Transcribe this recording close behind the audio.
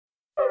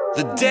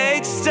The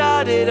date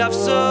started off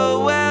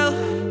so well,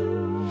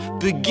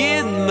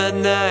 begin my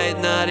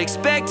night, not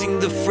expecting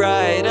the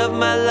fright of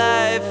my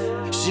life.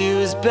 She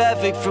was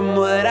perfect from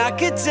what I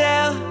could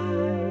tell.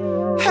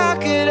 How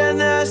could I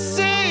not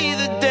see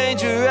the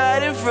danger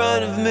right in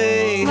front of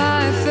me?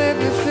 My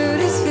favorite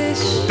food is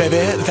fish. Baby,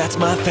 that's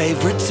my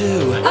favorite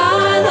too.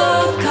 I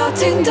love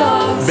cartoon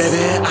dogs.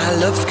 Baby, I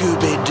love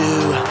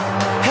Scooby-Doo.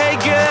 Hey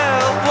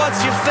girl,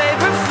 what's your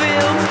favorite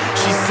film?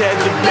 She said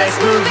the best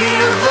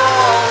movie of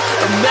all,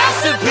 a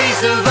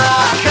masterpiece of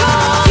art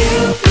called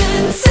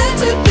Human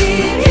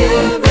centipede,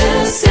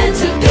 human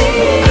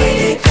centipede. I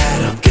think that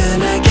I'm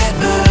gonna get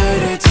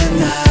murdered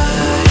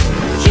tonight.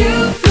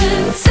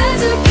 Human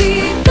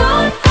centipede,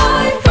 not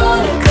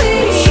ironically.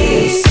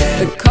 She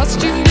said the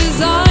costume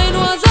design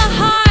was a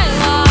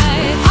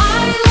highlight.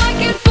 I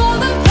like it for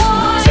the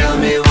plot. Tell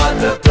me what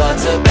the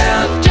plot's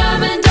about.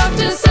 German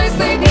doctor says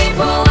they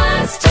people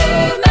as to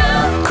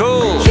mouth.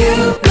 Cool.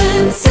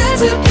 Human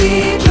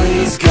centipede,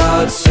 Please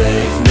God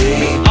save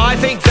me. I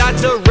think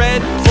that's a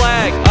red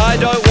flag. I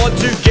don't want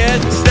to get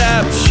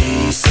stabbed.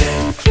 She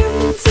said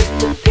human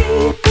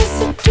centipede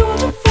is a tour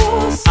de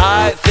force.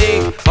 I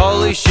think,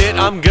 holy shit,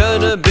 I'm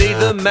gonna be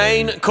the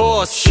main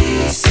course.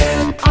 She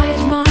said I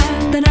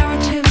admire the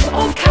narrative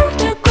of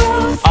character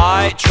growth.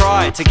 I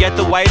try to get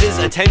the waiter's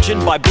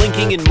attention by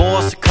blinking in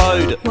Morse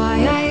code.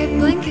 Why are you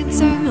blinking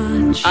so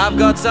much? I've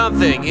got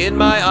something in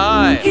my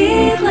eye.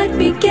 Here, let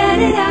me get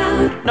it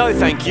out. No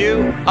thank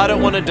you, I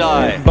don't want to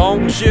die.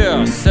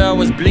 Bonjour, sir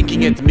was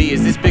blinking at me.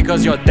 Is this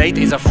because your date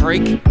is a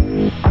freak?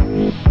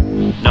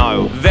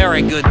 No,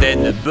 very good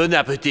then, bon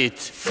appetit.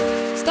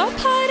 Stop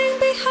hiding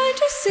behind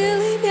your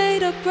silly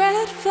made-up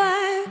red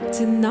flag.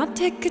 Do not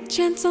take a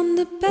chance on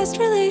the best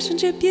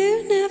relationship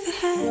you never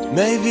had.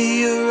 Maybe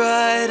you're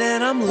right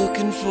and I'm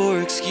looking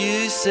for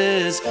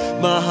excuses.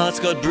 My heart's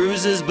got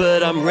bruises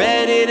but I'm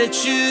ready to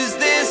choose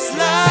this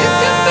life. You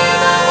can be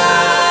my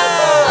life,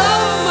 the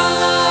love of my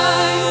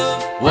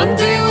life. One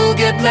day we'll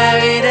get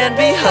married and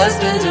be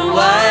husband and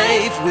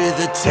wife, with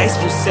a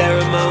tasteful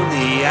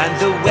ceremony and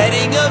the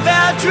wedding of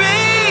our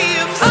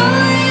dreams.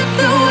 Only if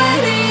the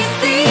wedding's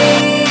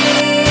theme.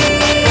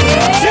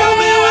 Tell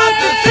me what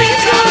the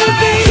thing's gonna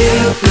be.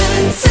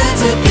 Human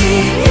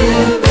centipede,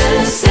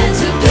 human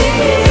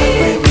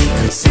centipede. We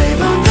could save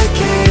on the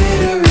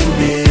catering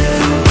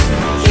bill.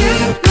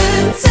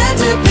 Human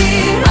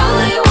centipede,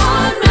 only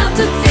one mouth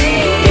to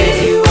feed. If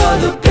you are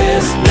the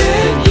best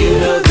man, you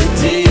know the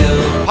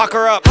deal.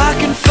 Pucker up. I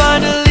can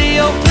finally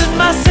open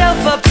myself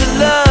up to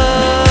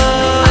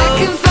love. I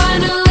can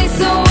finally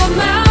sew a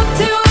mouth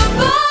to a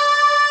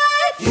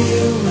bite.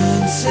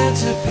 Human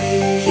centipede.